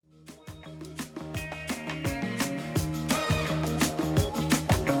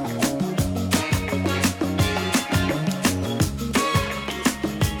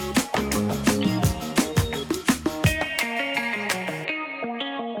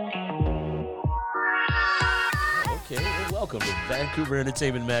welcome to Vancouver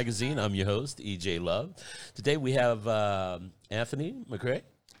Entertainment Magazine. I'm your host, EJ Love. Today we have Anthony McCrae.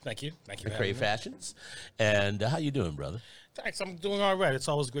 Thank you. Thank you. McCrae Fashions. And how you doing, brother? Thanks. I'm doing all right. It's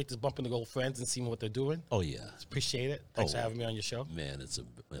always great to bump into old friends and see what they're doing. Oh, yeah. Appreciate it. Thanks for having me on your show. Man, it's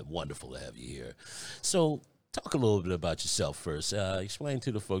wonderful to have you here. So talk a little bit about yourself first. Explain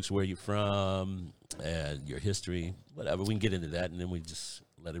to the folks where you're from and your history, whatever. We can get into that, and then we just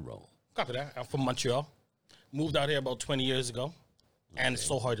let it roll. Copy that. I'm from Montreal. Moved out here about 20 years ago, and it's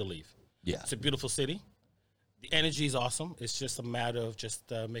so hard to leave. Yeah. It's a beautiful city. The energy is awesome. It's just a matter of just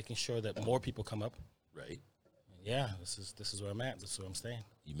making sure that more people come up. Right. Yeah, this is where I'm at. This is where I'm staying.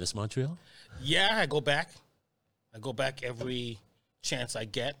 You miss Montreal? Yeah, I go back. I go back every chance I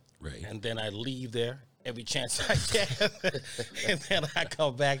get. Right. And then I leave there every chance I get. And then I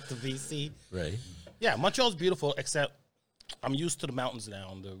go back to BC. Right. Yeah, Montreal's beautiful, except I'm used to the mountains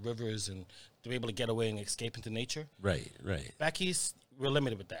now and the rivers and to be able to get away and escape into nature. Right, right. Back east, we're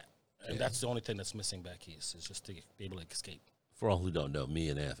limited with that. And that's the only thing that's missing back east is just to be able to escape. For all who don't know, me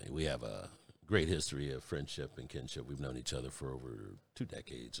and Anthony, we have a great history of friendship and kinship. We've known each other for over 2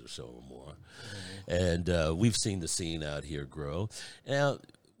 decades or so or more. Mm-hmm. And we've seen the scene out here grow. Now,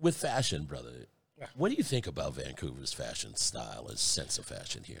 with fashion, brother, what do you think about Vancouver's fashion style and sense of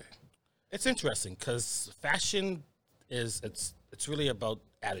fashion here? It's interesting because fashion it's really about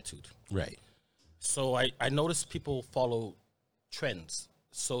attitude. Right. So I notice people follow trends.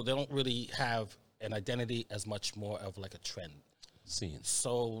 So they don't really have an identity as much more of like a trend. Scene.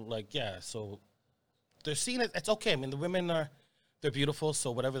 So like, yeah, so they're seeing it. It's okay. I mean, the women they're beautiful. So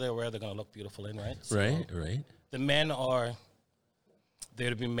whatever they wear, they're going to look beautiful in, right? So right. The men are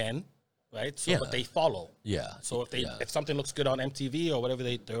there to be men, right? So Yeah. but they follow. Yeah. So if something looks good on MTV or whatever,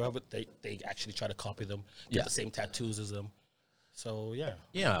 they actually try to copy them, get the same tattoos as them. So yeah.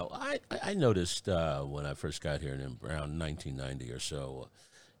 Yeah, I noticed when I first got here in around 1990 or so.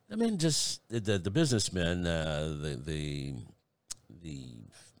 I mean, just the businessmen, the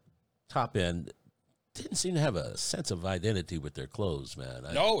top end didn't seem to have a sense of identity with their clothes, man.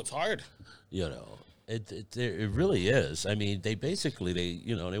 No, it's hard. You know, it really is. I mean, they basically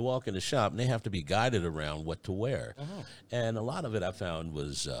they walk in the shop and they have to be guided around what to wear, and a lot of it I found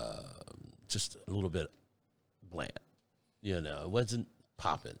was just a little bit bland. You know, it wasn't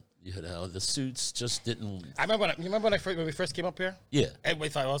popping. You know, the suits just didn't. You remember when we first came up here? Yeah.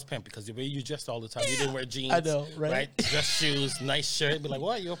 Everybody thought I was pimp because the way you dressed all the time. You didn't wear jeans. I know, right? Dress shoes, nice shirt. Be like,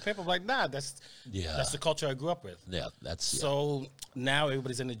 what? You're a pimp? I'm like, nah, that's the culture I grew up with. Yeah, that's so now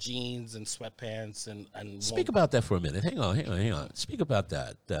everybody's into jeans and sweatpants and Speak about that for a minute. Hang on. Speak about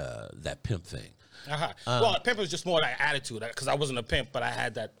that pimp thing. Well, pimp was just more like attitude because I wasn't a pimp, but I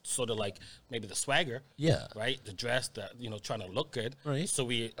had that sort of like maybe the swagger. Yeah. Right. The dress, trying to look good. Right. So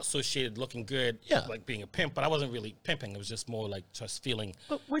we associated looking good, like being a pimp, but I wasn't really pimping. It was just more like just feeling.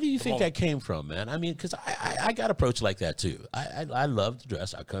 But where do you think that came from, man? I mean, because I got approached like that too. I love to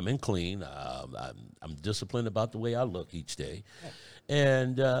dress. I come in clean. I'm disciplined about the way I look each day,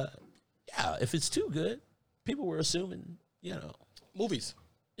 and if it's too good, people were assuming, movies.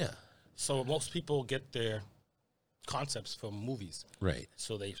 Yeah. So most people get their concepts from movies. Right.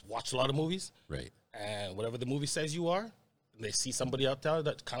 So they watch a lot of movies. Right. And whatever the movie says you are, and they see somebody out there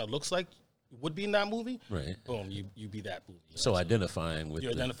that kind of looks like would be in that movie. Right. Boom, you be that movie. So identifying with you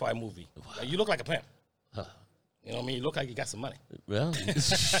identify a movie. Like, you look like a pimp. You know what I mean? You look like you got some money. Well.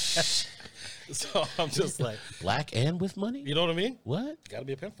 So I'm just like. Black and with money? You know what I mean? What? You got to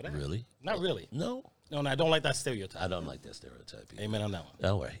be a pimp for that. Really? Not really. No. No, I don't like that stereotype. I don't like that stereotype either. Amen on that one.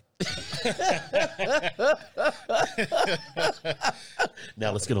 All right.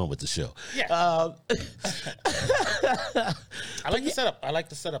 Now let's get on with the show. Yeah. I like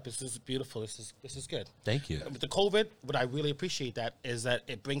the setup. This is beautiful. This is good. Thank you. With the COVID, what I really appreciate that is that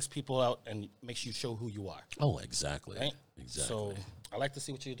it brings people out and makes you show who you are. Oh, exactly. Right? Exactly. So I like to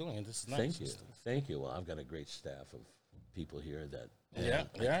see what you're doing, and this is nice. Thank you. Well, I've got a great staff of people here that. Yeah.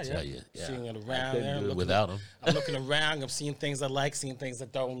 Tell you, seeing it around I couldn't there. do it without them. I'm looking around. I'm seeing things I like, seeing things I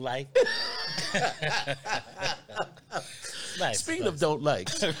don't like. Nice. Speaking of don't like,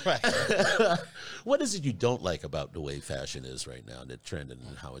 Right. What is it you don't like about the way fashion is right now, the trend and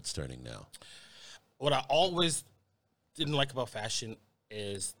how it's turning now? What I always didn't like about fashion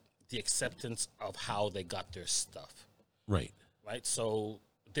is the acceptance of how they got their stuff. Right. Right? So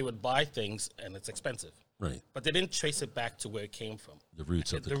they would buy things and it's expensive. Right. But they didn't trace it back to where it came from. The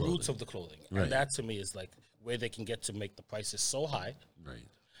roots of the clothing. Roots of the clothing. Right. And that to me is like where they can get to make the prices so high. Right.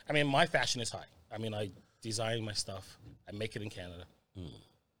 I mean, my fashion is high. I mean, I design my stuff. I make it in Canada. I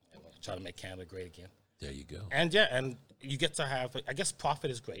try to make Canada great again. There you go. And you get to have, I guess profit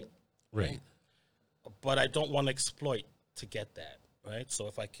is great. Right. But I don't want to exploit to get that, right? So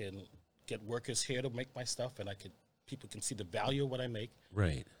if I can get workers here to make my stuff, and people can see the value of what I make,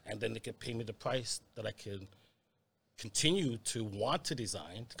 Right. and then they can pay me the price that I can continue to want to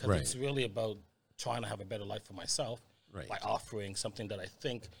design, because Right. it's really about trying to have a better life for myself Right. by offering something that I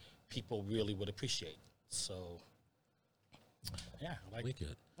think people really would appreciate. So, yeah,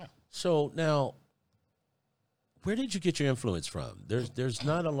 Wicked. yeah. So now, where did you get your influence from? There's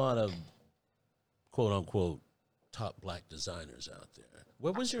not a lot of quote unquote top black designers out there.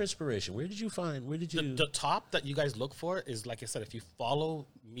 What was your inspiration? Where did you find? Where did you? The top that you guys look for is, like I said, if you follow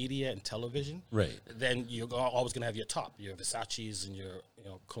media and television, Right. then you're always going to have your top, your Versace's and your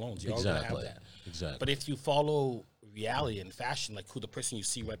colognes. You're always going to have that. Exactly. But if you follow reality and fashion, like who the person you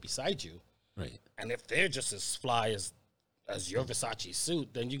see right beside you, Right. and if they're just as fly as your Versace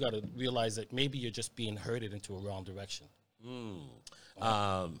suit, then you got to realize that maybe you're just being herded into a wrong direction.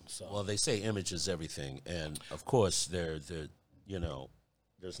 Well, they say image is everything, and of course, there's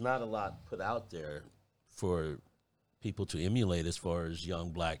not a lot put out there for people to emulate as far as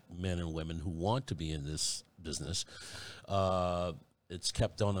young black men and women who want to be in this business. It's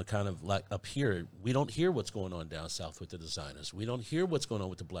kept on a kind of like up here. We don't hear what's going on down south with the designers. We don't hear what's going on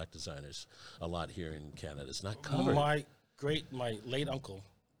with the black designers a lot here in Canada. It's not covered. My late uncle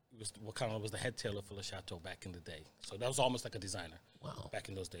was the head tailor for Le Chateau back in the day. So that was almost like a designer. Wow. Back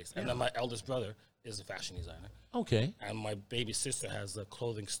in those days. And then my eldest brother is a fashion designer. Okay. And my baby sister has a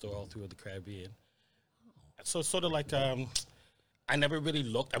clothing store all through the Caribbean. So it's sort of like I never really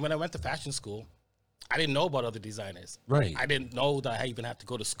looked. And when I went to fashion school, I didn't know about other designers. Right. I didn't know that I even had to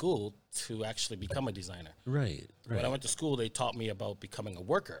go to school to actually become a designer. Right. When I went to school, they taught me about becoming a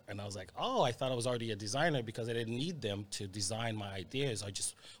worker. And I was like, oh, I thought I was already a designer because I didn't need them to design my ideas. I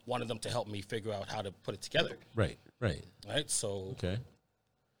just wanted them to help me figure out how to put it together. Right. Right. Right? So Okay.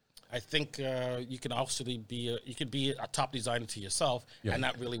 I think you can also be a top designer to yourself and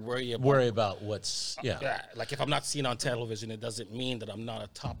not really worry about what's yeah. Like if I'm not seen on television, it doesn't mean that I'm not a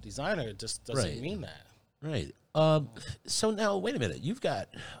top designer. It just doesn't Right. mean that. Right. So now, wait a minute. You've got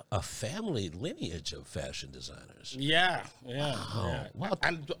a family lineage of fashion designers. Yeah. Wow.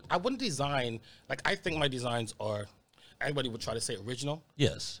 And I wouldn't design, like I think my designs are, everybody would try to say original,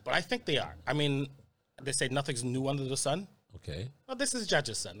 Yes. but I think they are. I mean, they say nothing's new under the sun. Okay. Well, this is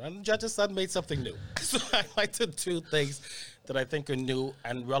Judge's son, and Judge's son made something new. So I like to do things that I think are new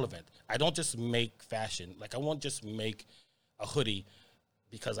and relevant. I don't just make fashion. Like I won't just make a hoodie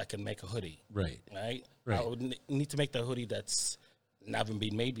because I can make a hoodie. Right. Right? Right. I would need to make the hoodie that's never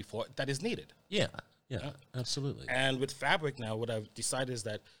been made before, that is needed. Yeah. Yeah. Absolutely. And with fabric now, what I've decided is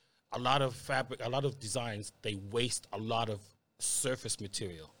that a lot of designs, they waste a lot of surface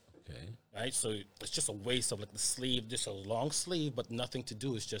material. Okay. Right, so it's just a waste of like the sleeve, just a long sleeve, but nothing to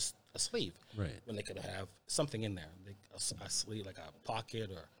do. It's just a sleeve. Right. When they could have something in there, like a sleeve, like a pocket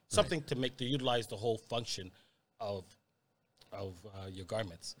or something to utilize the whole function of your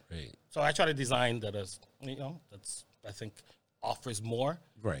garments. Right. So I try to design that as that's I think offers more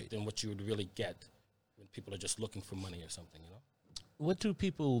Right. than what you would really get when people are just looking for money or something. What do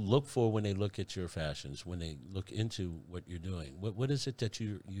people look for when they look at your fashions, when they look into what you're doing? What is it that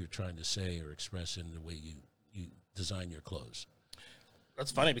you're trying to say or express in the way you design your clothes?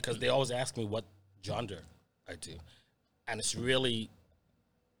 That's funny because they always ask me what genre I do. And it's really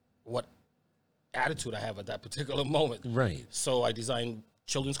what attitude I have at that particular moment. Right. So I design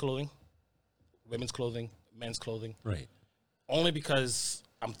children's clothing, women's clothing, men's clothing, Right. only because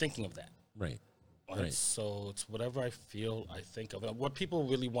I'm thinking of that. Right. Right? Right. So it's whatever I feel I think of. And what people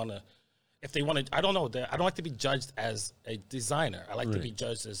really want to, if they want to, I don't know, I don't like to be judged as a designer. I like to be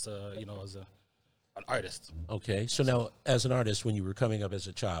judged as, as an artist. Okay. So now, as an artist, when you were coming up as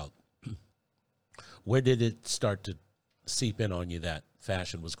a child, where did it start to seep in on you that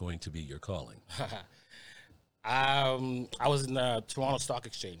fashion was going to be your calling? I was in the Toronto Stock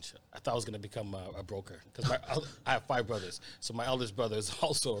Exchange. I thought I was going to become a broker because I have 5 brothers. So my eldest brother is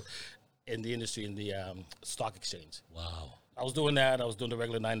also in the industry, in the stock exchange. Wow. I was doing that. I was doing the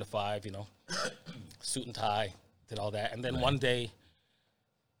regular 9 to 5, suit and tie, did all that. And then one day,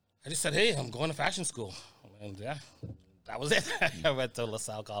 I just said, hey, I'm going to fashion school. And yeah, that was it. I went to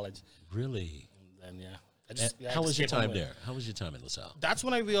LaSalle College. Really? And then, How was your time there? How was your time in LaSalle? That's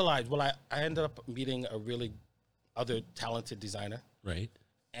when I realized, I ended up meeting a really other talented designer. Right.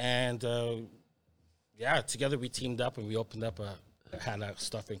 And, together we teamed up and we opened up had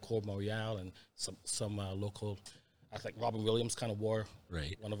stuff in Cour Montreal and some local, I think Robin Williams kind of wore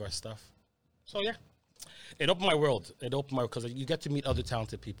one of our stuff. So yeah, it opened my world. Because you get to meet other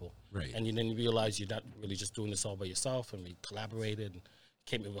talented people. Right. And then you realize you're not really just doing this all by yourself. And we collaborated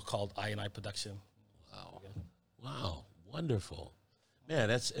and it was called I&I Production. Wow. Wow. Wonderful, man.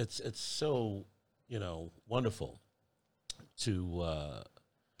 It's so wonderful to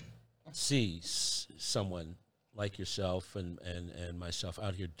see someone like yourself and myself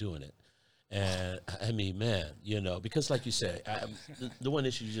out here doing it. And I mean, man, because like you say, the one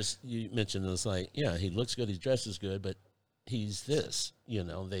issue you mentioned is like, yeah, he looks good, he dresses good, but he's this,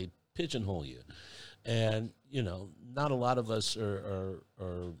 they pigeonhole you. And, not a lot of us are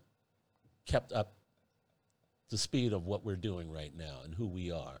kept up the speed of what we're doing right now and who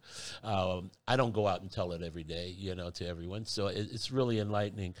we are. I don't go out and tell it every day, to everyone. So it's really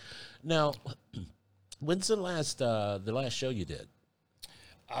enlightening. Now, when's the last show you did?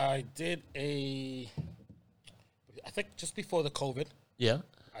 I did I think just before the COVID. Yeah.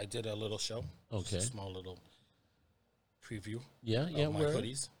 I did a little show. Okay. Just a small little preview. Yeah. Of my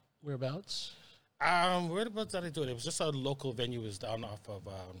hoodies. Whereabouts? Whereabouts did I do it? It was just a local venue. It was down off of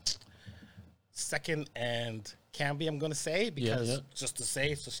 2nd and Canby, I'm going to say, because just to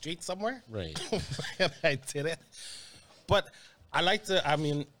say it's a street somewhere. Right. And I did it. But I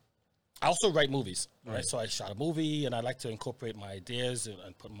also write movies, right? So I shot a movie, and I like to incorporate my ideas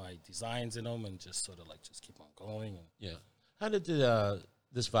and put my designs in them and just sort of just keep on going. Yeah. How did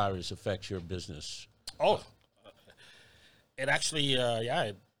this virus affect your business? Oh, it actually,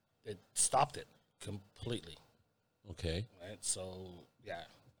 it stopped it completely. Okay. Right? So, yeah,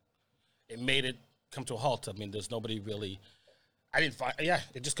 it made it come to a halt. I mean, there's nobody really...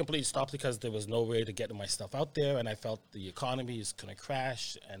 it just completely stopped because there was no way to get my stuff out there, and I felt the economy is going to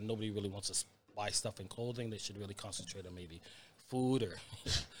crash, and nobody really wants to buy stuff and clothing. They should really concentrate on maybe food or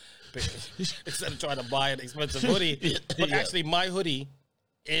instead of trying to buy an expensive hoodie. But actually, my hoodie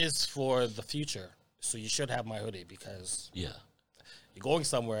is for the future, so you should have my hoodie because you're going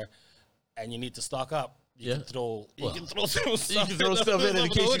somewhere and you need to stock up. You can throw stuff in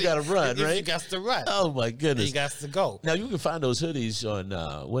case you got to run, right? You got to run. Oh, my goodness. You got to go. Now, you can find those hoodies on,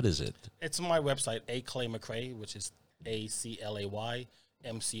 what is it? It's on my website, aclaymcrae, which is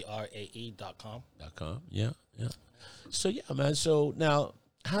ACLAYMCRAE.com. Yeah. So, yeah, man. So, now,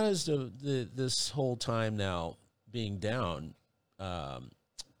 how does this whole time now being down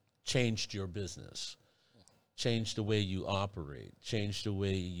changed your business? Change the way you operate, change the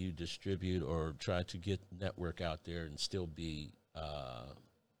way you distribute or try to get network out there and still be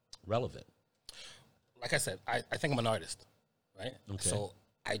relevant? Like I said, I think I'm an artist, right? Okay. So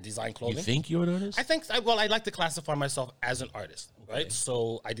I design clothing. You think you're an artist? I think, I like to classify myself as an artist, right?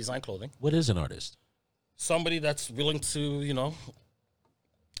 So I design clothing. What is an artist? Somebody that's willing to,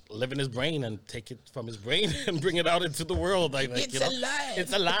 live in his brain and take it from his brain and bring it out into the world. It's alive.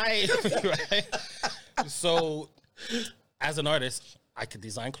 It's alive, right? So, as an artist, I could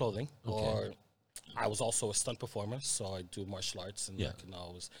design clothing, or I was also a stunt performer, so I do martial arts, and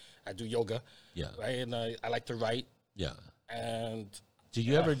I do yoga, right? And I like to write, And do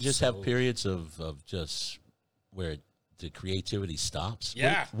you ever just have periods of just where the creativity stops?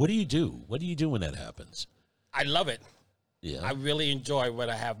 Yeah. What do you do? What do you do when that happens? I love it. Yeah. I really enjoy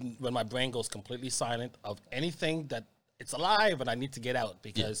when my brain goes completely silent of anything that it's alive and I need to get out,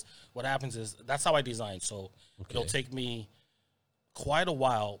 because what happens is that's how I design. So it'll take me quite a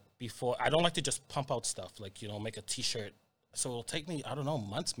while before. I don't like to just pump out stuff like, make a T-shirt. So it'll take me, I don't know,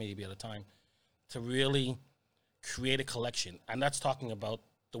 months maybe at a time to really create a collection. And that's talking about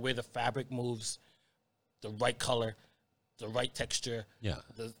the way the fabric moves, the right color, the right texture. Yeah.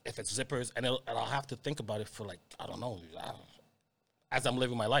 If it's zippers, and I'll have to think about it for I don't know, as I'm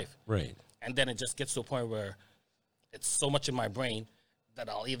living my life. Right. And then it just gets to a point where it's so much in my brain that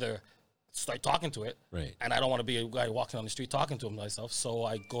I'll either start talking to it, right, and I don't want to be a guy walking on the street talking to myself, so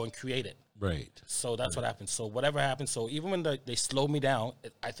I go and create it. Right. So that's what happens. So whatever happens, so even when they slow me down,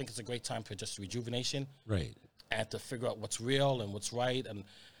 I think it's a great time for just rejuvenation. Right. And to figure out what's real and what's right,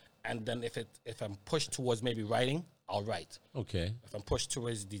 and then if I'm pushed towards maybe writing, I'll write. Okay. If I'm pushed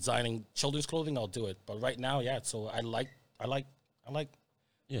towards designing children's clothing, I'll do it. But right now, so I like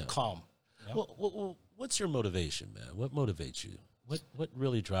calm. Yeah. Well, what's your motivation, man? What motivates you? What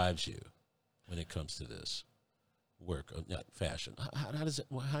really drives you when it comes to this work, fashion?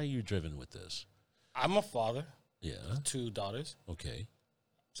 How are you driven with this? I'm a father. Yeah. 2 daughters. Okay.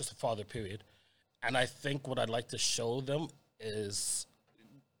 Just a father, period. And I think what I'd like to show them is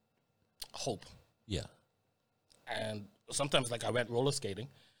hope. Yeah. And sometimes, I went roller skating.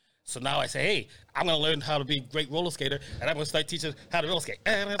 So now I say, hey, I'm going to learn how to be a great roller skater, and I'm going to start teaching how to roller skate.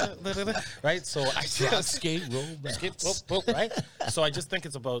 Right? So I just skate, roll, right? So I just think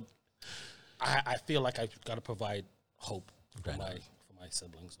it's about, I feel like I've got to provide hope for my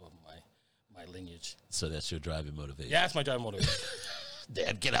siblings or my lineage. So that's your driving motivation. Yeah, that's my driving motivation.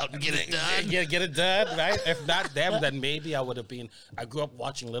 Dad, get out and get it done. Get it done, right? If not them, then maybe I would have been. I grew up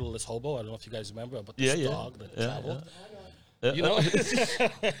watching Littlest Hobo. I don't know if you guys remember about this dog that traveled. You know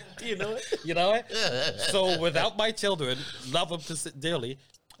it? You know it? You know it? So without my children, love them dearly,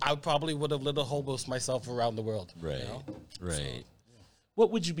 I probably would have Little Hobos myself around the world. Right, you know? right. So,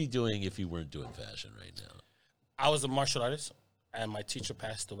 What would you be doing if you weren't doing fashion right now? I was a martial artist, and my teacher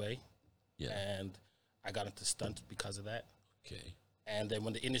passed away. Yeah. And I got into stunts because of that. Okay. And then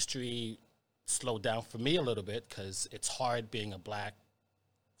when the industry slowed down for me a little bit, because it's hard being a black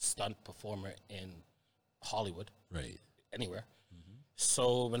stunt performer in Hollywood. Right. Anywhere. Mm-hmm.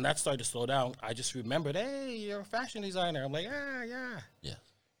 So when that started to slow down, I just remembered, hey, you're a fashion designer. I'm like, yeah.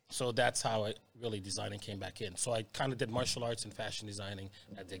 So that's how designing came back in. So I kind of did martial arts and fashion designing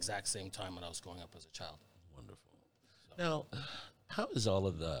at the exact same time when I was growing up as a child. Wonderful. So. Now, how is all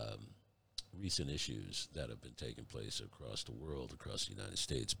of the recent issues that have been taking place across the world, across the United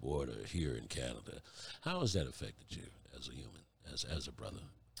States border, here in Canada, how has that affected you as a human, as a brother?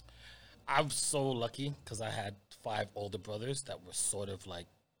 I'm so lucky because I had 5 older brothers that were sort of like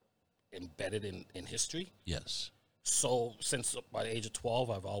embedded in history. Yes. So since by the age of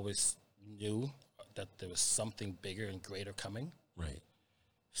 12, I've always knew that there was something bigger and greater coming. Right.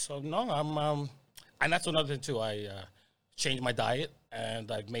 So no, I'm, and that's another thing too. I changed my diet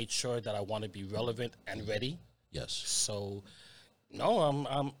and I've made sure that I want to be relevant and ready. Yes. So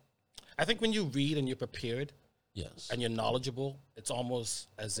no, I think when you read and you're prepared, yes, and you're knowledgeable, it's almost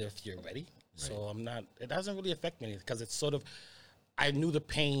as if you're ready. Right. So it doesn't really affect me because it's sort of, I knew the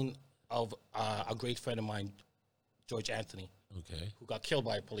pain of a great friend of mine, George Anthony, who got killed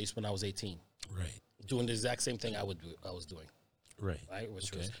by police when I was 18. Right. Doing the exact same thing I was doing. Right.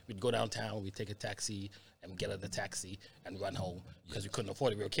 Which was, we'd go downtown, we'd take a taxi and get out of the taxi and run home because we couldn't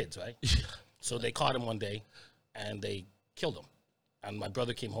afford it. We were kids, right? So they caught him one day and they killed him. And my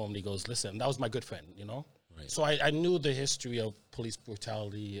brother came home and he goes, listen, that was my good friend, you know? Right. So I knew the history of police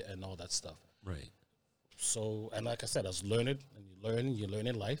brutality and all that stuff. Right. So, and like I said, I was learned, and you learn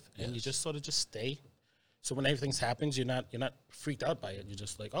in life, and you just sort of just stay. So when everything happens, you're not freaked out by it. You're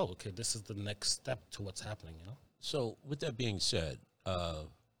just like, oh, okay, this is the next step to what's happening, you know? So with that being said,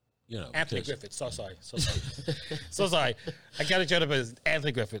 you know, Anthony Griffith. So sorry. So sorry. I got it up as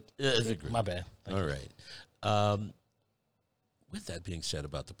Anthony Griffith. My bad. Thank you. Right. With that being said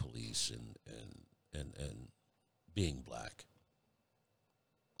about the police and being black,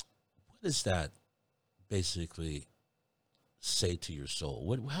 what does that basically say to your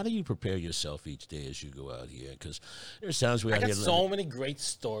soul? How do you prepare yourself each day as you go out here? Because there's times we I got so many great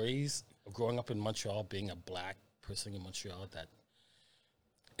stories of growing up in Montreal, being a black person in Montreal, that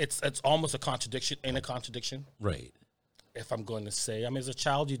it's almost a contradiction in a contradiction. Right. If I'm going to say, I mean, as a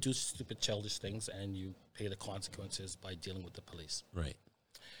child, you do stupid, childish things, and you pay the consequences by dealing with the police. Right.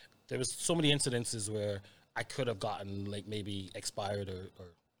 There was so many incidences where I could have gotten, like, maybe expired or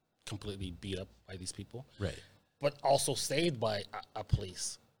completely beat up by these people. Right. But also saved by a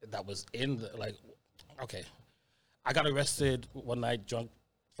police that was in the, like, okay. I got arrested one night, drunk,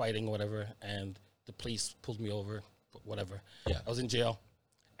 fighting, whatever, and the police pulled me over, whatever. Yeah. I was in jail,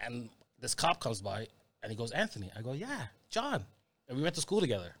 and this cop comes by, and he goes, Anthony. I go, yeah, John. And we went to school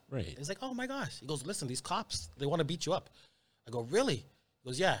together. Right. He's like, oh, my gosh. He goes, listen, these cops, they want to beat you up. I go, really? He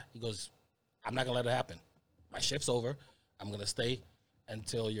goes, yeah. He goes, I'm not going to let it happen. My shift's over. I'm going to stay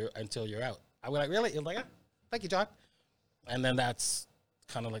until you're out. I was like, really? He's like, yeah. Thank you, John. And then that's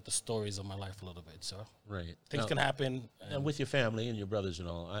kind of like the stories of my life a little bit. So right. Things can happen. And with your family and your brothers and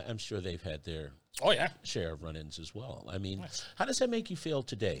all, I'm sure they've had their share of run-ins as well. I mean, How does that make you feel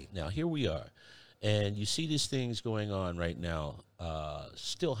today? Now, here we are, and you see these things going on right now,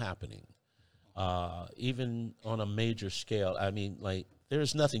 still happening, even on a major scale. I mean, like,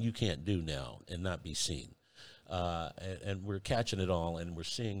 there's nothing you can't do now and not be seen. And we're catching it all, and we're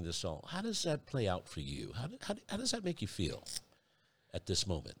seeing this all. How does that play out for you? How does that make you feel at this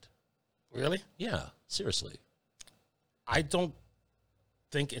moment? Really? Yeah, seriously. I don't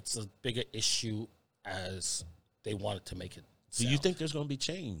think it's a bigger issue as they wanted to make it sound. Do you think there's going to be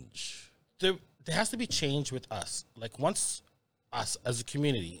change? There has to be change with us. Like, once us as a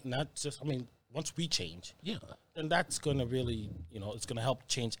community, not just, I mean, once we change, then that's going to really, it's going to help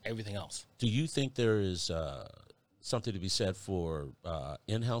change everything else. Do you think there is something to be said for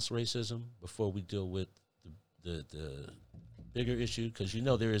in-house racism before we deal with the bigger issue? Because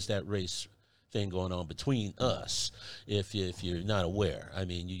there is that race thing going on between us. If you're not aware, I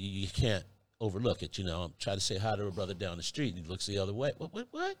mean, you can't overlook it. Try to say hi to a brother down the street, and he looks the other way. What?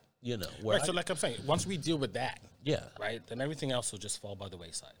 Right. So, like I'm saying, once we deal with that, right, then everything else will just fall by the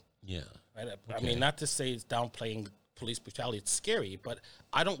wayside. Yeah. Right. Okay. I mean, not to say it's downplaying police brutality. It's scary, but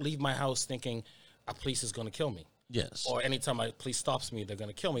I don't leave my house thinking a police is going to kill me. Yes. Or anytime a police stops me, they're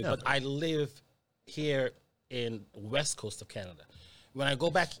going to kill me. No. But I live here in the west coast of Canada. When I go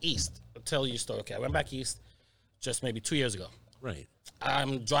back east, I'll tell you a story. Okay, I went back east just maybe 2 years ago. Right.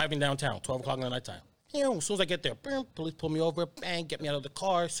 I'm driving downtown, 12 o'clock in the nighttime. As soon as I get there, police pull me over, bang, get me out of the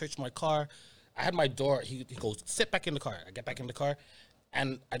car, search my car. I had my door. He goes, sit back in the car. I get back in the car,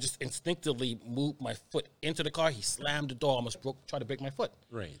 and I just instinctively moved my foot into the car. He slammed the door, almost tried to break my foot.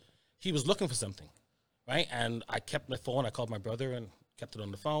 Right. He was looking for something, right? And I kept my phone. I called my brother and kept it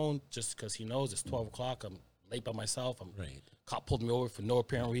on the phone just because he knows it's 12 o'clock. I'm late by myself. Right. Cop pulled me over for no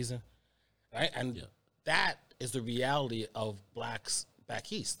apparent reason, right? And that is the reality of blacks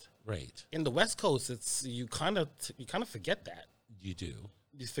back east. Right. In the West Coast, it's you kind of forget that. You do.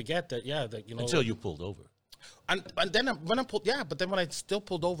 You forget that, that until you pulled over. And then when I pulled, but then when I still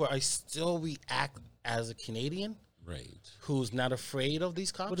pulled over, I still react as a Canadian, right? Who's not afraid of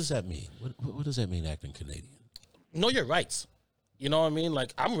these cops. What does that mean? What does that mean, acting Canadian? Know your rights. You know what I mean?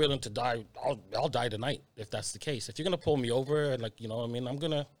 Like, I'm willing to die. I'll die tonight if that's the case. If you're gonna pull me over and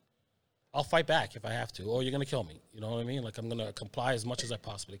I'll fight back if I have to, or you're going to kill me. You know what I mean? Like, I'm going to comply as much as I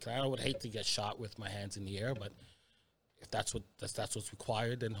possibly can. I would hate to get shot with my hands in the air, but if that's what's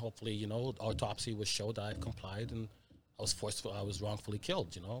required, then hopefully, autopsy would show that I've complied and I was wrongfully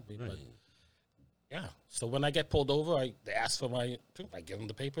killed, But, yeah. So when I get pulled over, they ask for I give them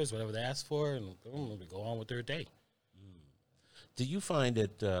the papers, whatever they ask for, and boom, we go on with their day. Do you find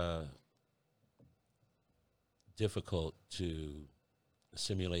it difficult to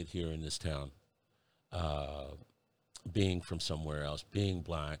assimilate here in this town, being from somewhere else, being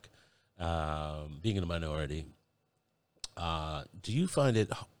black, being in a minority? Do you find it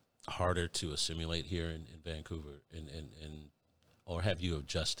harder to assimilate here in Vancouver, or have you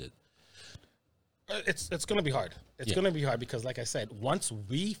adjusted? It's going to be hard. It's going to be hard because, like I said, once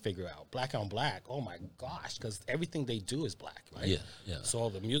we figure out black on black, oh my gosh, because everything they do is black, right? Yeah. So all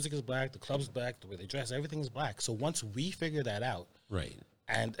the music is black, the club's black, the way they dress, everything is black. So once we figure that out, right,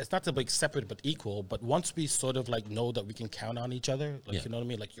 and it's not to be separate but equal, but once we sort of like know that we can count on each other, like you know what I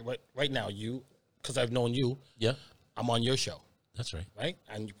mean? Like you're right now, because I've known you, I'm on your show. That's right. Right?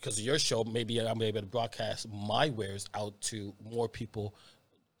 And because of your show, maybe I'm able to broadcast my wares out to more people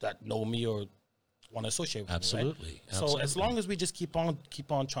that know me or want to associate with Absolutely. me. Right? Absolutely. So as long as we just keep on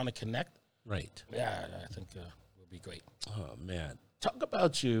trying to connect, right? Yeah, I think we'll be great. Oh man, talk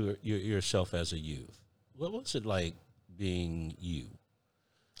about yourself as a youth. What was it like being you?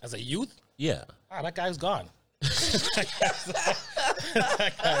 As a youth? Yeah. That guy's gone. that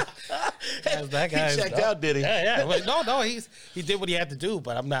guy's he checked out, did he? Yeah. Well, no, he did what he had to do,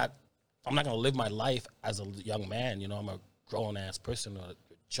 but I'm not going to live my life as a young man. I'm a grown ass person with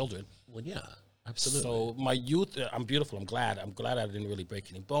children. Well, yeah. Absolutely. So my youth, I'm beautiful. I'm glad I didn't really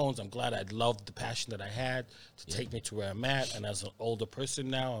break any bones. I'm glad I loved the passion that I had to take me to where I'm at. And as an older person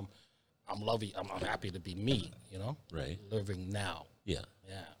now, I'm happy to be me. Right. Living now. Yeah.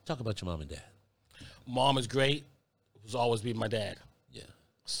 Talk about your mom and dad. Mom is great. Who's always been my dad. Yeah.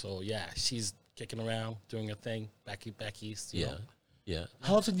 So she's kicking around, doing her thing back east. You know? Yeah.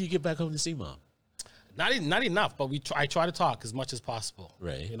 How often do you get back home to see mom? Not enough, but I try to talk as much as possible.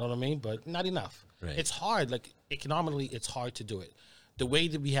 Right. You know what I mean? But not enough. Right. It's hard. Like, economically, it's hard to do it. The way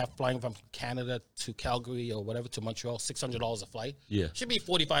that we have flying from Canada to Calgary or whatever to Montreal, $600 a flight. Yeah. Should be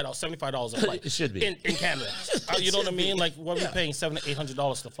 $45, $75 a flight. It should be. In Canada. You know what I mean? Like, what are we paying $700 to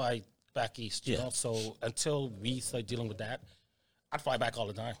 $800 to fly back east, you know? So until we start dealing with that, I'd fly back all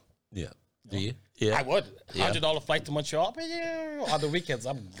the time. Yeah. Do you? Yeah. I would. $100 flight to Montreal. But on the weekends,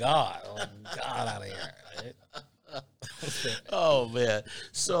 I'm gone. Out of here. Right? Oh man.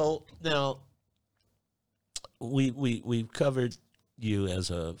 So now we've covered you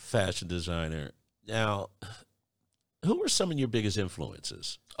as a fashion designer. Now, who were some of your biggest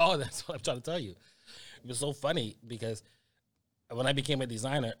influences? Oh, that's what I'm trying to tell you. It was so funny because when I became a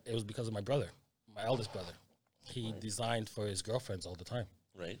designer, it was because of my brother, my eldest brother. He designed for his girlfriends all the time.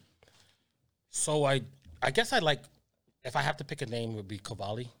 Right. So I guess if I have to pick a name, it would be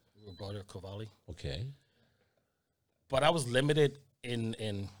Cavalli, Roberto Cavalli. Okay. But I was limited in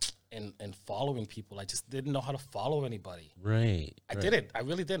following people. I just didn't know how to follow anybody. Right. I didn't. I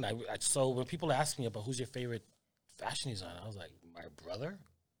really didn't. So when people ask me about who's your favorite fashion designer, I was like, my brother?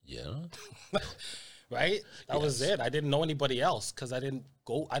 Yeah. Right? That was it. I didn't know anybody else because I didn't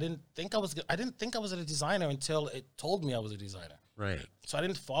think I was a designer until it told me I was a designer. Right. So I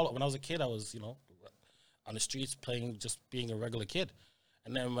didn't follow. When I was a kid, I was, on the streets just being a regular kid.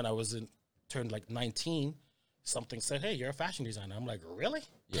 And then when I turned like 19, something said, hey, you're a fashion designer. I'm like, really?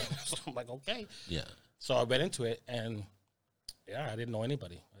 Yeah. So I'm like, okay. Yeah. So I went into it, and yeah, I didn't know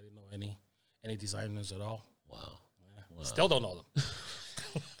anybody. I didn't know any designers at all. Wow. Yeah. Wow. Still don't know them.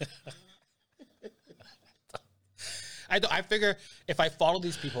 I figure if I follow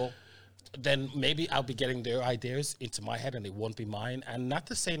these people, then maybe I'll be getting their ideas into my head and they won't be mine. And not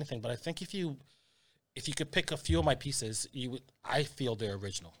to say anything, but I think if you could pick a few of my pieces, I feel they're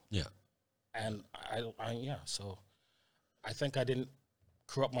original. Yeah. And so I think I didn't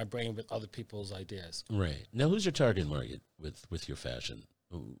corrupt my brain with other people's ideas. Right. Now, who's your target market with your fashion?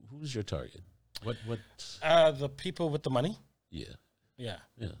 Who's your target? What? The people with the money. Yeah. Yeah.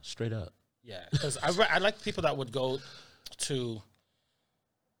 Yeah. Straight up. Yeah. Because I like people that would go to,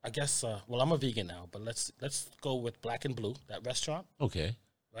 I guess, well, I'm a vegan now, but let's go with Black and Blue, that restaurant. Okay.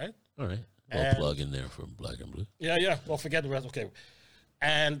 Right? All right. I'll plug in there for Black and Blue. Yeah. Well, forget the rest. Okay.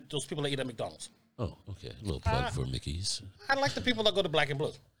 And those people that eat at McDonald's. Oh, okay. A little plug for Mickey's. I like the people that go to Black and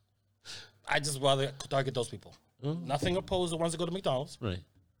Blue. I just rather target those people. Nothing opposed to the ones that go to McDonald's. Right.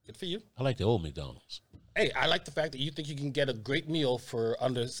 Good for you. I like the old McDonald's. Hey, I like the fact that you think you can get a great meal for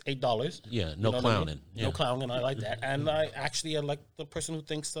under $8. Yeah, no clowning. I mean? Yeah. No clowning, I like that. And I like the person who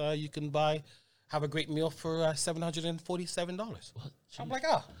thinks you can have a great meal for $747. What? I'm like,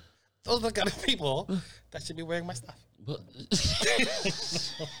 those are the kind of people that should be wearing my stuff.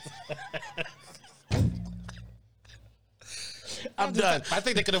 I'm done. I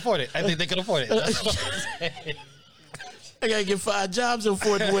think they can afford it. That's what I'm saying. I gotta get 5 jobs to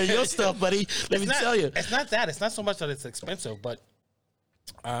afford to wear your stuff, buddy. Let me tell you. It's not that. It's not so much that it's expensive, but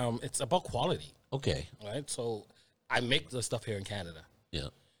it's about quality. Okay. Right? So I make the stuff here in Canada. Yeah.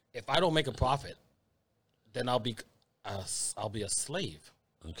 If I don't make a profit, then I'll be a slave.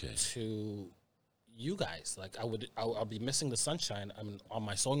 Okay. To you guys. Like I'll be missing the sunshine. I'm on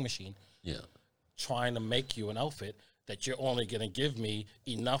my sewing machine. Yeah. Trying to make you an outfit that you're only going to give me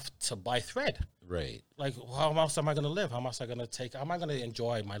enough to buy thread. Right. Like, how else am I going to live? How much am I going to take? How am I going to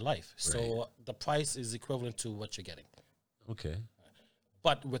enjoy my life? Right. So the price is equivalent to what you're getting. Okay.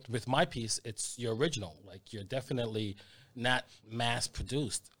 But with my piece, it's your original. Like, you're definitely not mass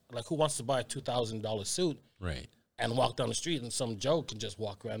produced. Like, who wants to buy a $2,000 suit? Right. And walk down the street and some Joe can just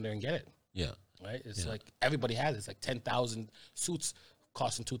walk around there and get it. Yeah. Right? It's like everybody has it. It's like 10,000 suits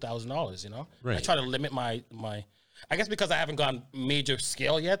costing $2,000, you know? Right. I try to limit my I guess because I haven't gone major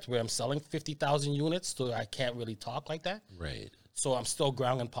scale yet where I'm selling 50,000 units, so I can't really talk like that. Right. So I'm still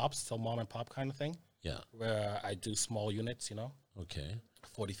ground and pop, still mom and pop kind of thing. Yeah. Where I do small units, you know? Okay.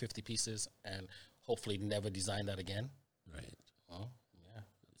 40, 50 pieces and hopefully never design that again. Right. Oh,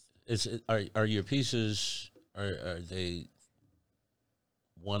 yeah. Are your pieces, are they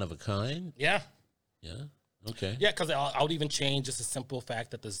one of a kind? Yeah. Yeah. Okay. Yeah, because I would even change just a simple fact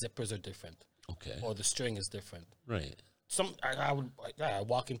that the zippers are different. Okay. Or the string is different. Right. I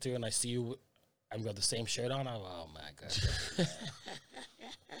walk into and I see you and we have the same shirt on. Oh my God.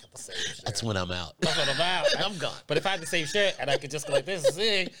 That's when I'm out. That's what I'm out. I'm gone. But if I had the same shirt and I could just go like this,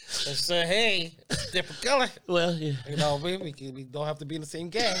 see, and say, hey, different color. Well, yeah. You know, we don't have to be in the same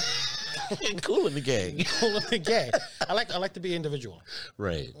gang. Cool in the gang. Cool in the gang. I like to be individual.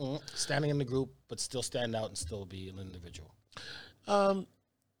 Right. Standing in the group, but still stand out and still be an individual.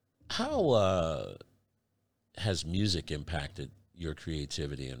 How has music impacted your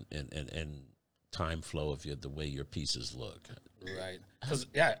creativity and time flow of the way your pieces look? Right. Because,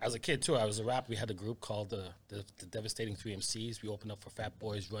 as a kid, too, I was a rapper. We had a group called the Devastating 3MCs. We opened up for Fat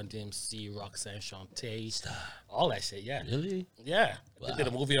Boys, Run DMC, Roxanne Shante, all that shit, yeah. Really? Yeah. Wow. They did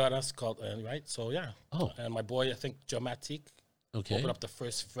a movie on us called, right? So, yeah. Oh. And my boy, I think, Dramatique, okay, opened up the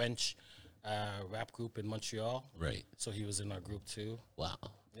first French rap group in Montreal. Right. So he was in our group, too. Wow.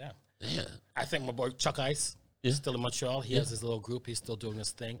 Yeah. Yeah. I think my boy Chuck Ice is still in Montreal. He has his little group. He's still doing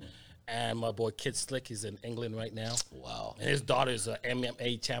his thing. And my boy Kid Slick, he's in England right now. Wow. And his daughter's an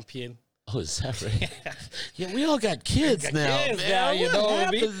MMA champion. Oh, is that right? Yeah, we all got kids now. Kids man. now, you what know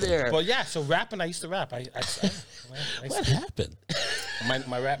happened what I mean? there? But yeah, so rapping, I used to rap. What happened?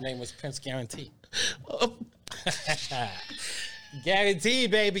 My rap name was Prince Guarantee. Oh.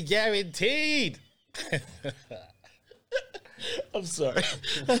 Guaranteed, baby, guaranteed. I'm sorry.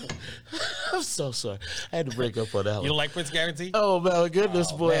 I'm so sorry. I had to break up on that one. You don't like Prince Guarantee? Oh, my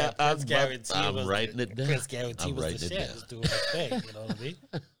goodness, boy. Man, Prince Guarantee I'm writing it down. Prince Guarantee was the shit. Down. Just doing his thing, you know what I mean?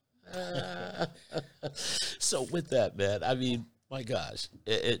 So with that, man, I mean, my gosh,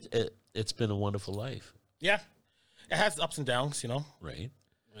 it's been a wonderful life. Yeah. It has ups and downs, you know? Right.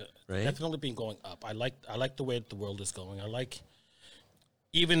 Right. Definitely been going up. I like the way the world is going. I like,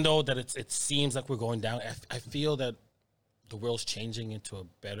 even though that it seems like we're going down, I feel that the world's changing into a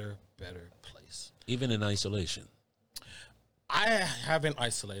better place. Even in isolation. I haven't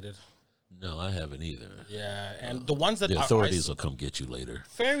isolated. No, I haven't either. Yeah, and the ones that the authorities will come get you later.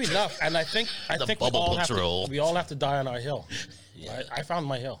 Fair enough, and I think we all have to die on our hill. Yeah. Right? I found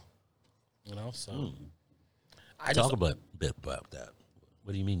my hill. So Talk a bit about that.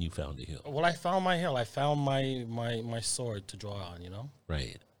 What do you mean you found a hill? Well, I found my hill. I found my sword to draw on.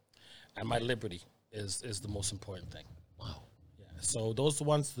 Right. And my liberty is the most important thing. Wow. Yeah. So those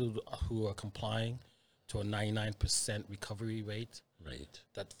ones who are complying to a 99% recovery rate. Right.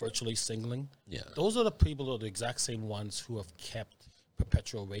 That virtually singling. Yeah. Those are the people who are the exact same ones who have kept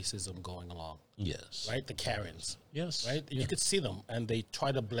perpetual racism going along. Yes. Right? The Karens. Yes. Right? You could see them and they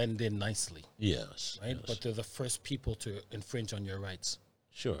try to blend in nicely. Yes. Right? Yes. But they're the first people to infringe on your rights.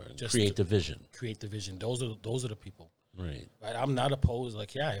 Sure. Just create division. Create division. Those are the people. Right. Right. I'm not opposed.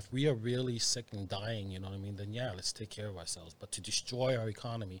 Like, yeah, if we are really sick and dying, you know what I mean, then yeah, let's take care of ourselves. But to destroy our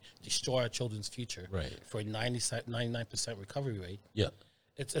economy, destroy our children's future, right, for a 99% recovery rate, yeah,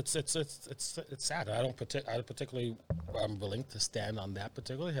 it's sad. I particularly I'm willing to stand on that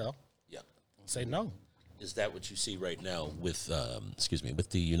particular hill. Yeah. And say no. Is that what you see right now with with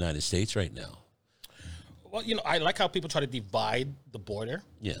the United States right now? Well, I like how people try to divide the border.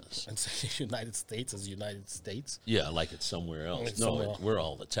 Yes. And say United States is United States. Yeah, like it's somewhere else. We're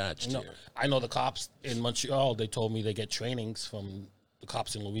all attached here. I know the cops in Montreal, they told me they get trainings from the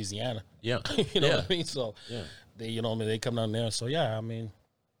cops in Louisiana. Yeah. What I mean? So they, they come down there. So yeah, I mean,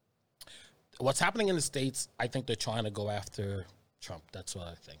 what's happening in the States, I think they're trying to go after Trump. That's what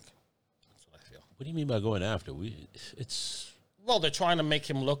I think. That's what I feel. What do you mean by going after? Well, they're trying to make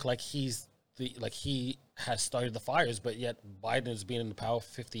him look like he has started the fires, but yet Biden has been in the power for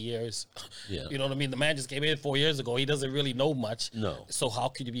 50 years. Yeah. You know what I mean? The man just came in 4 years ago. He doesn't really know much. No. So how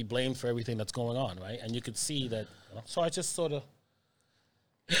could you be blamed for everything that's going on, right? And you could see that. So I just sort of,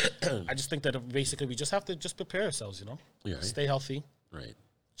 I just think that basically we just have to just prepare ourselves, Yeah, right. Stay healthy. Right.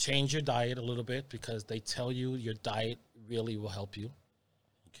 Change your diet a little bit because they tell you your diet really will help you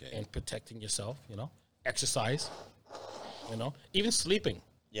in protecting yourself, Exercise, even sleeping.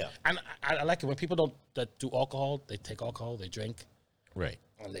 Yeah. And I like it when people that do alcohol, they take alcohol, they drink. Right.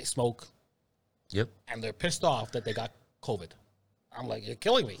 And they smoke. Yep. And they're pissed off that they got COVID. I'm like, you're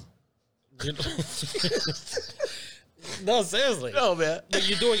killing me. No, seriously. No, man.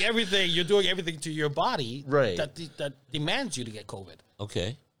 You're doing everything to your body right, that demands you to get COVID.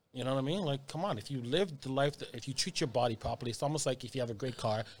 Okay. You know what I mean? Like, come on. If you live the life, if you treat your body properly, it's almost like if you have a great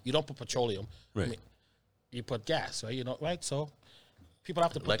car, you don't put petroleum. Right. I mean, you put gas, right? Right? So people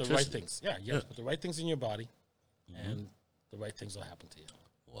have to put the right things. Yeah, you have to put the right things in your body, and the right things will happen to you.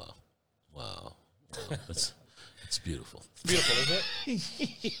 Wow. It's beautiful. It's beautiful, isn't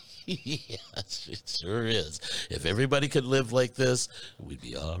it? Yes, it sure is. If everybody could live like this, we'd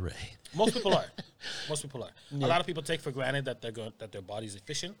be all right. Most people are. Yeah. A lot of people take for granted that their body's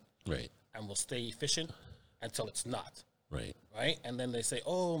efficient, right, and will stay efficient until it's not. Right. And then they say,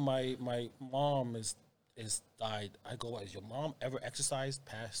 "Oh, my mom is died." I go, "Has your mom ever exercised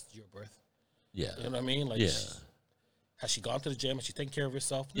past your birth?" Yeah. You know what I mean? Like, has she gone to the gym? Has she taken care of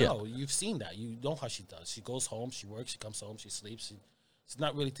herself? No, you've seen that. You know how she does. She goes home, she works, she comes home, she sleeps. She's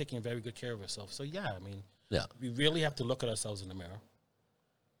not really taking very good care of herself. So yeah, I mean, we really have to look at ourselves in the mirror.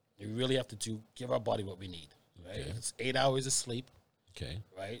 We really have to give our body what we need. Right? Okay. It's 8 hours of sleep. Okay.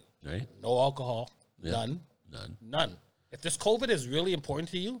 Right. Right. No alcohol. Yeah. None. If this COVID is really important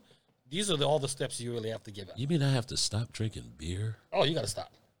to you, these are all the steps you really have to give up. You mean I have to stop drinking beer? Oh, you got to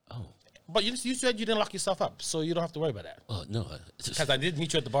stop. Oh. But you said you didn't lock yourself up, so you don't have to worry about that. Oh, no. Because I did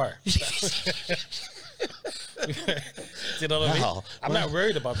meet you at the bar. You know what I mean? I'm not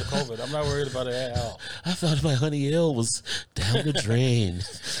worried about the COVID. I'm not worried about it at all. I thought my honey ale was down the drain.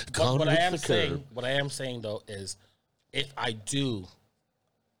 What I am saying though is, if I do,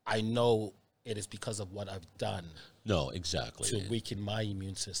 I know it is because of what I've done. No, exactly. To weaken my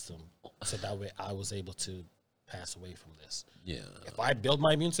immune system, so that way I was able to pass away from this. Yeah. If I build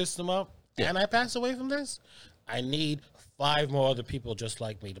my immune system up and I pass away from this, I need 5 more other people just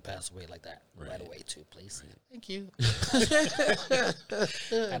like me to pass away like that right away too, please. Right. Thank you.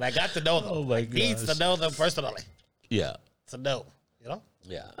 And I got to know them. Oh my God. Needs to know them personally. Yeah. To know,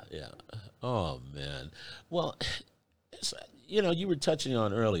 Yeah. Oh man. Well, you were touching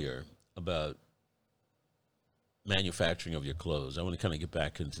on earlier about manufacturing of your clothes. I want to kind of get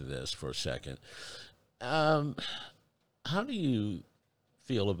back into this for a second. How do you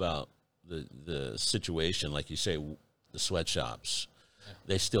feel about the situation? Like you say, the sweatshops,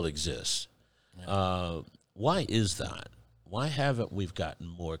 they still exist. Why is that? Why haven't we gotten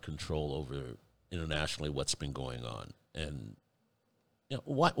more control over internationally what's been going on? And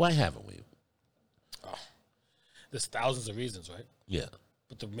why haven't we? There's thousands of reasons, right? Yeah.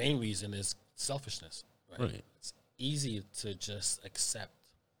 But the main reason is selfishness. Right? It's easy to just accept.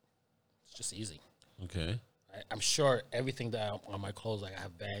 It's just easy. Okay. I'm sure everything that on my clothes, like I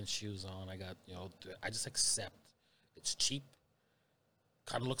have band shoes on, I got, I just accept. It's cheap.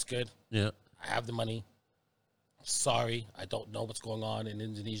 Kind of looks good. Yeah. I have the money. Sorry, I don't know what's going on in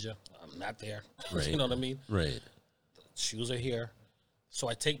Indonesia. I'm not there. Right. You know what I mean? Right. The shoes are here. So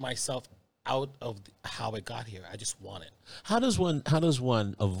I take myself out of how it got here. I just want it. How does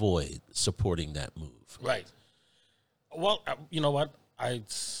one avoid supporting that move? Right. Well, you know what?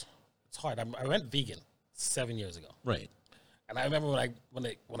 It's hard. I went vegan 7 years ago. Right. And I remember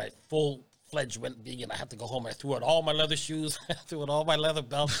when I full-fledged went vegan, I had to go home. I threw out all my leather shoes, I threw out all my leather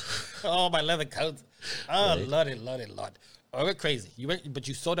belts, all my leather coats. Oh, right. Lord. I went crazy. But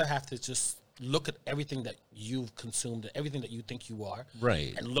you sort of have to just look at everything that you've consumed, everything that you think you are,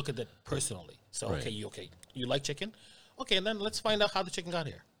 right, and look at it personally. So, right. You like chicken? Okay, and then let's find out how the chicken got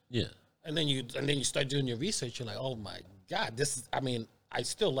here. Yeah. And then you start doing your research. You're like, oh my God, I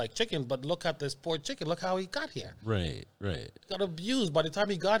still like chicken, but look at this poor chicken. Look how he got here. Right. Got abused by the time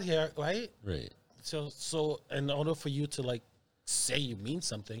he got here, right? Right. So in order for you to say you mean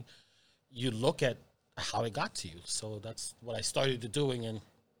something, you look at how it got to you. So that's what I started doing, and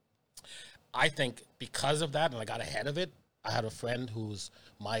I think because of that, and I got ahead of it. I had a friend who's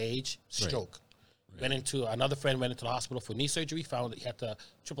my age, stroke. Right. Another friend went into the hospital for knee surgery, found that he had the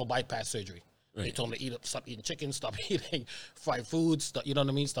triple bypass surgery. Right. They told him to stop eating chicken, stop eating fried foods, you know what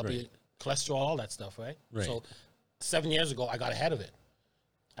I mean? Stop eating cholesterol, all that stuff, right? So 7 years ago, I got ahead of it.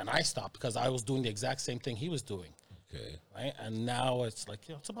 And I stopped because I was doing the exact same thing he was doing. Okay. Right? And now it's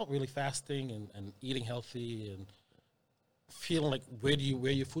it's about really fasting and eating healthy and feeling like where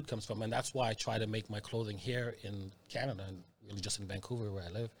your food comes from. And that's why I try to make my clothing here in Canada and really just in Vancouver where I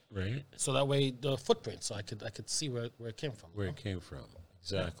live. Right. So that way the footprint, so I could see where it came from. Where it came from.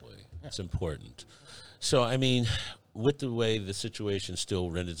 Exactly. Yeah. It's important. So, with the way the situation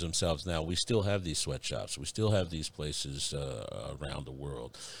still renders themselves now, we still have these sweatshops. We still have these places around the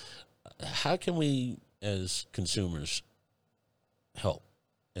world. How can we, as consumers, help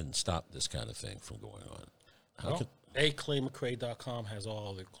and stop this kind of thing from going on? AClayMcCray.com has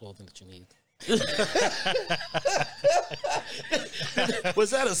all the clothing that you need.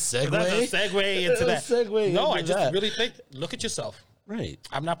 Was that a segue? That's a segue into that. No, I just really think, look at yourself. Right.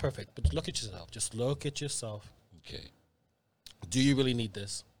 I'm not perfect, but look at yourself. Just look at yourself. Okay. Do you really need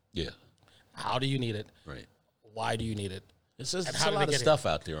this? Yeah. How do you need it? Right. Why do you need it? There's a lot of stuff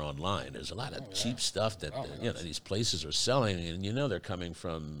out there online. There's a lot of cheap stuff that these places are selling, and they're coming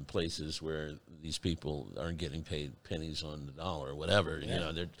from places where these people aren't getting paid pennies on the dollar or whatever.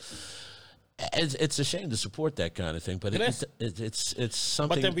 Yeah. It's a shame to support that kind of thing, but it's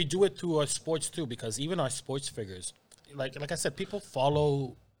something. But then we do it through our sports too, because even our sports figures, like I said, people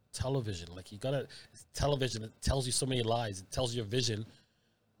follow television. Television, it tells you so many lies. It tells your vision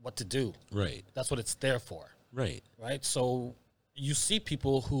what to do. Right. That's what it's there for. Right. Right. So you see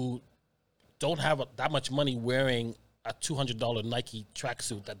people who don't have that much money wearing a $200 Nike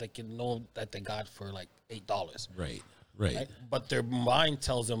tracksuit that they can know that they got for like $8. Right. But their mind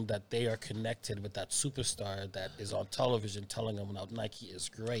tells them that they are connected with that superstar that is on television telling them that Nike is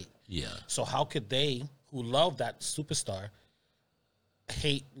great. Yeah. So how could they, who love that superstar,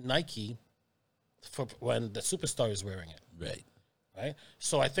 hate Nike for when the superstar is wearing it? Right.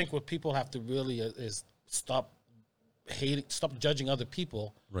 So I think what people have to really is stop judging other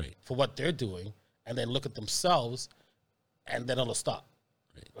people for what they're doing, and then look at themselves, and then it'll stop.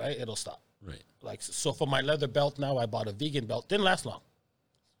 Right. It'll stop. Right. So for my leather belt now, I bought a vegan belt. Didn't last long.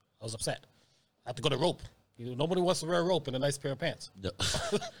 I was upset. I had to go to rope. Nobody wants to wear a rope and a nice pair of pants. No.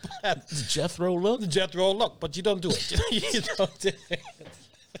 Jethro look? Jethro look, but you don't do it. You don't do it.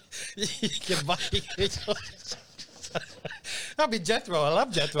 You can buy Jethro. I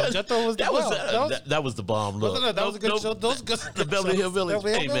love Jethro. Jethro was that was the bomb look. That was a good show. Those good. The Beverly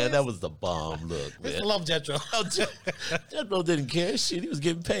Hillbillies. Hey man, that was the bomb look. Man. I love Jethro. Jethro didn't care. Shit, he was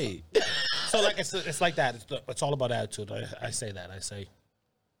getting paid. So it's like that. It's all about attitude. I say that. I say,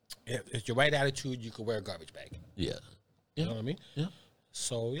 if your right attitude, you could wear a garbage bag. Yeah. You know what I mean? Yeah.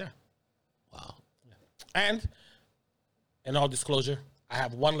 So yeah. Wow. Yeah. And in all disclosure, I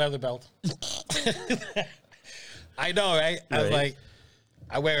have one leather belt. I know, right? I was like,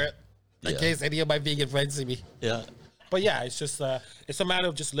 I wear it in case any of my vegan friends see me. Yeah. But yeah, it's just it's a matter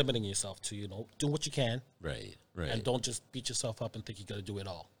of just limiting yourself to, do what you can. Right. And don't just beat yourself up and think you got to do it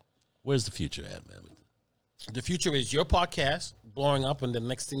all. Where's the future at, man? The future is your podcast blowing up, and the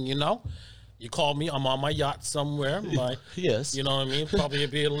next thing you know, you call me. I'm on my yacht somewhere. Yes. You know what I mean? Probably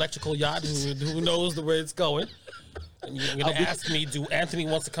it'd be an electrical yacht, and who knows where it's going. And you're going to ask me, do Anthony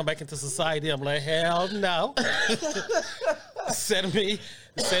wants to come back into society? I'm like, hell no. Send me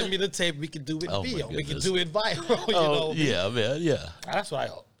the tape. We can do it video. We can do it viral. You know? Yeah, man. Yeah. That's what I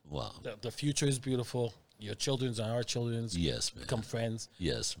hope. Wow. The future is beautiful. Your children's and our children's. Yes, man. Become friends.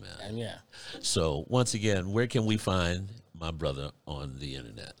 Yes, man. And yeah. So once again, where can we find my brother on the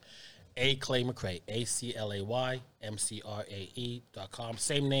internet? Clay McCrae, ACLAYMCRAE.com.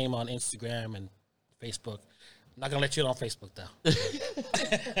 Same name on Instagram and Facebook. I'm not gonna let you in on Facebook though.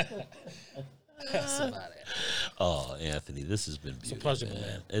 That's about it. Oh, Anthony, this has been beautiful. It's a pleasure,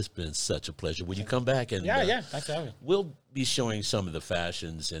 man. It's been such a pleasure. Will you come back and thanks for having me. We'll be showing some of the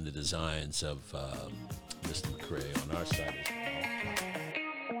fashions and the designs of Mr. McCrae on our site.